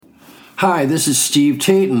Hi, this is Steve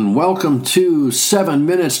Tayton. Welcome to 7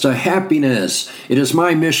 Minutes to Happiness. It is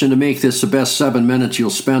my mission to make this the best 7 minutes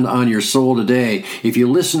you'll spend on your soul today. If you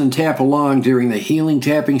listen and tap along during the healing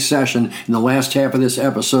tapping session in the last half of this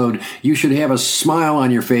episode, you should have a smile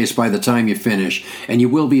on your face by the time you finish, and you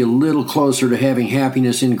will be a little closer to having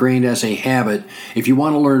happiness ingrained as a habit. If you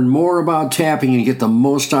want to learn more about tapping and get the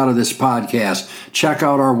most out of this podcast, check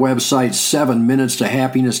out our website,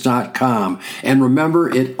 7minutstohappiness.com. And remember,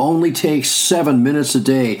 it only takes 7 minutes a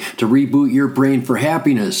day to reboot your brain for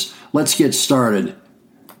happiness. Let's get started.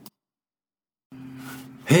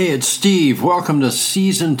 Hey, it's Steve. Welcome to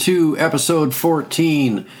Season 2, Episode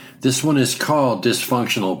 14. This one is called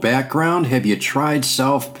Dysfunctional Background. Have you tried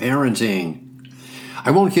self-parenting? I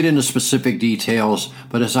won't get into specific details,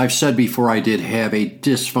 but as I've said before, I did have a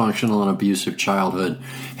dysfunctional and abusive childhood.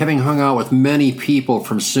 Having hung out with many people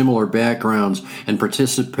from similar backgrounds and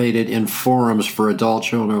participated in forums for adult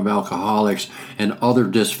children of alcoholics and other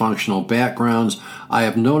dysfunctional backgrounds, I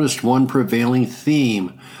have noticed one prevailing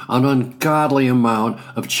theme. An ungodly amount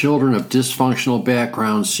of children of dysfunctional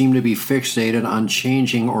backgrounds seem to be fixated on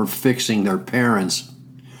changing or fixing their parents.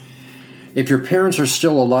 If your parents are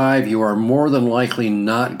still alive, you are more than likely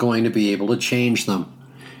not going to be able to change them.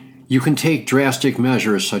 You can take drastic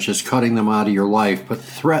measures such as cutting them out of your life, but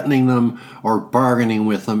threatening them or bargaining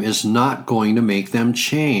with them is not going to make them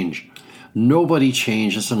change. Nobody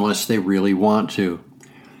changes unless they really want to.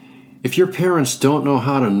 If your parents don't know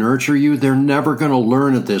how to nurture you, they're never going to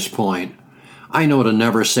learn at this point. I know to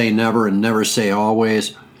never say never and never say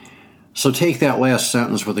always. So take that last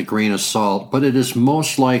sentence with a grain of salt, but it is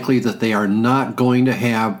most likely that they are not going to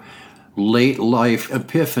have late life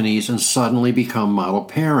epiphanies and suddenly become model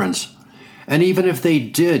parents. And even if they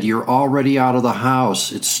did, you're already out of the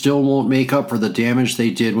house. It still won't make up for the damage they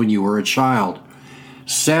did when you were a child.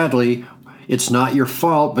 Sadly, it's not your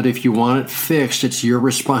fault, but if you want it fixed, it's your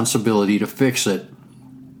responsibility to fix it.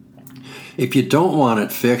 If you don't want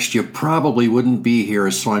it fixed, you probably wouldn't be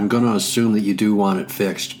here, so I'm going to assume that you do want it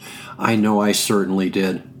fixed. I know I certainly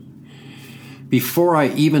did. Before I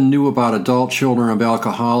even knew about adult children of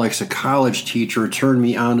alcoholics, a college teacher turned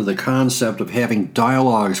me on to the concept of having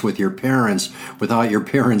dialogues with your parents without your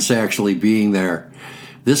parents actually being there.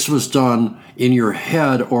 This was done in your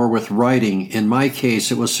head or with writing. In my case,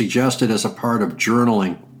 it was suggested as a part of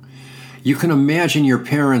journaling. You can imagine your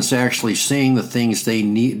parents actually saying the things they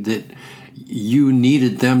need that you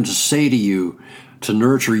needed them to say to you to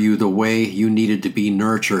nurture you the way you needed to be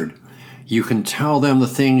nurtured. You can tell them the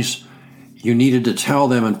things you needed to tell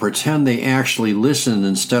them and pretend they actually listened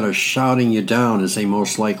instead of shouting you down as they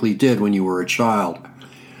most likely did when you were a child.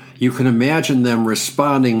 You can imagine them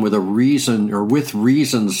responding with reason,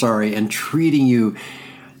 and treating you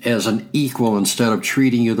as an equal instead of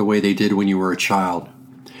treating you the way they did when you were a child.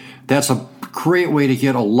 That's a great way to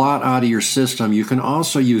get a lot out of your system. You can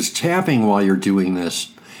also use tapping while you're doing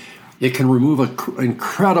this. It can remove an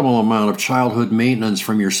incredible amount of childhood maintenance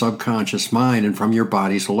from your subconscious mind and from your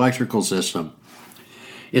body's electrical system.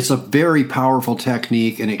 It's a very powerful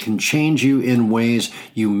technique, and it can change you in ways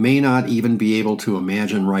you may not even be able to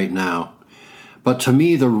imagine right now. But to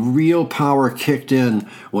me, the real power kicked in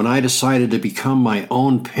when I decided to become my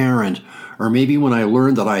own parent, or maybe when I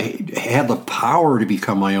learned that I had the power to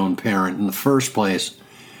become my own parent in the first place.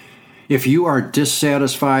 If you are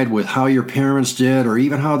dissatisfied with how your parents did or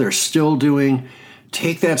even how they're still doing,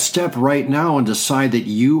 take that step right now and decide that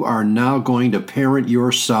you are now going to parent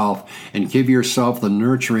yourself and give yourself the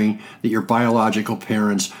nurturing that your biological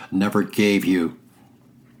parents never gave you.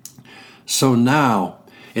 So now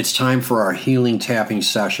it's time for our healing tapping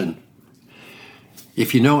session.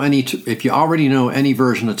 If you already know any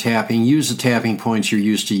version of tapping, use the tapping points you're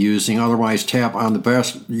used to using. Otherwise, tap on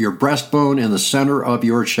your breastbone in the center of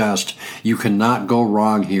your chest. You cannot go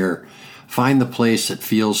wrong here. Find the place that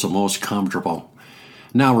feels the most comfortable.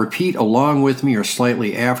 Now repeat along with me or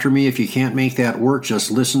slightly after me. If you can't make that work, just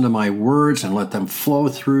listen to my words and let them flow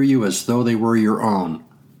through you as though they were your own.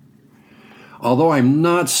 Although I'm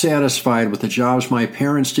not satisfied with the jobs my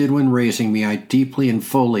parents did when raising me, I deeply and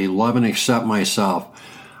fully love and accept myself.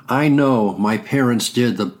 I know my parents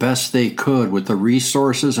did the best they could with the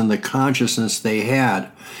resources and the consciousness they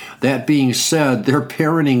had. That being said, their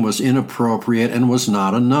parenting was inappropriate and was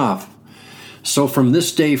not enough. So from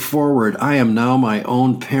this day forward, I am now my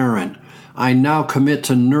own parent. I now commit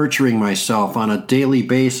to nurturing myself on a daily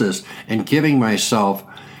basis and giving myself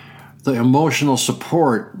the emotional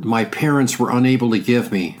support my parents were unable to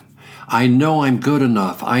give me. I know I'm good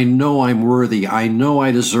enough. I know I'm worthy. I know I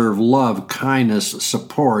deserve love, kindness,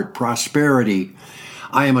 support, prosperity.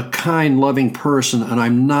 I am a kind, loving person, and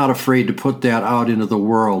I'm not afraid to put that out into the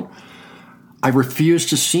world. I refuse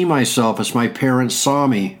to see myself as my parents saw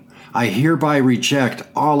me. I hereby reject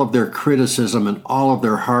all of their criticism and all of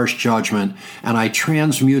their harsh judgment, and I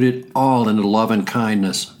transmute it all into love and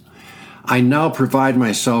kindness. I now provide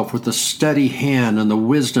myself with the steady hand and the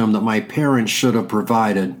wisdom that my parents should have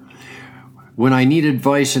provided. When I need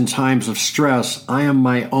advice in times of stress, I am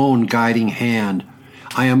my own guiding hand.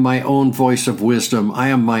 I am my own voice of wisdom. I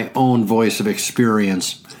am my own voice of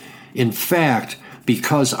experience. In fact,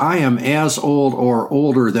 because I am as old or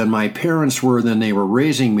older than my parents were when they were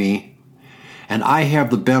raising me, and I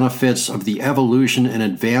have the benefits of the evolution and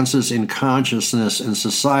advances in consciousness and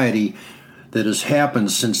society that has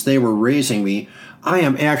happened since they were raising me, I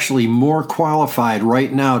am actually more qualified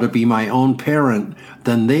right now to be my own parent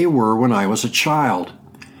than they were when I was a child.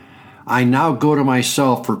 I now go to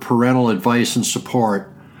myself for parental advice and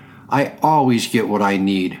support. I always get what I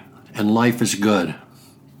need, and life is good.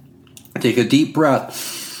 Take a deep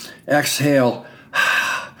breath, exhale,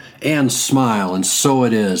 and smile, and so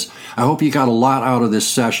it is. I hope you got a lot out of this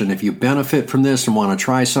session. If you benefit from this and want to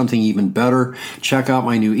try something even better, check out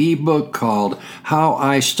my new ebook called How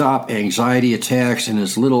I Stop Anxiety Attacks in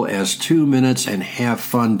as little as 2 minutes and have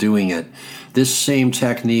fun doing it. This same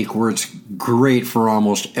technique works great for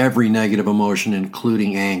almost every negative emotion,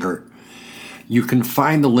 including anger. You can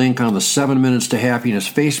find the link on the 7 Minutes to Happiness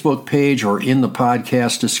Facebook page or in the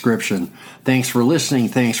podcast description. Thanks for listening,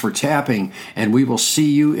 thanks for tapping, and we will see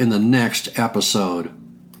you in the next episode.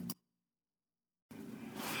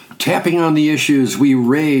 Tapping on the issues we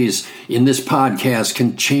raise in this podcast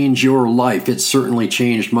can change your life. It certainly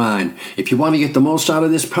changed mine. If you want to get the most out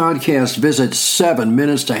of this podcast, visit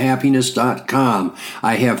 7minutstohappiness.com.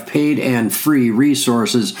 I have paid and free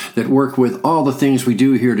resources that work with all the things we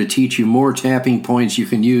do here to teach you more tapping points you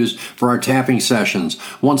can use for our tapping sessions.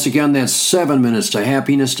 Once again, that's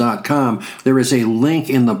 7minutstohappiness.com. There is a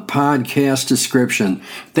link in the podcast description.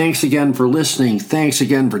 Thanks again for listening. Thanks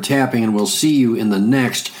again for tapping, and we'll see you in the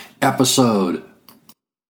next episode.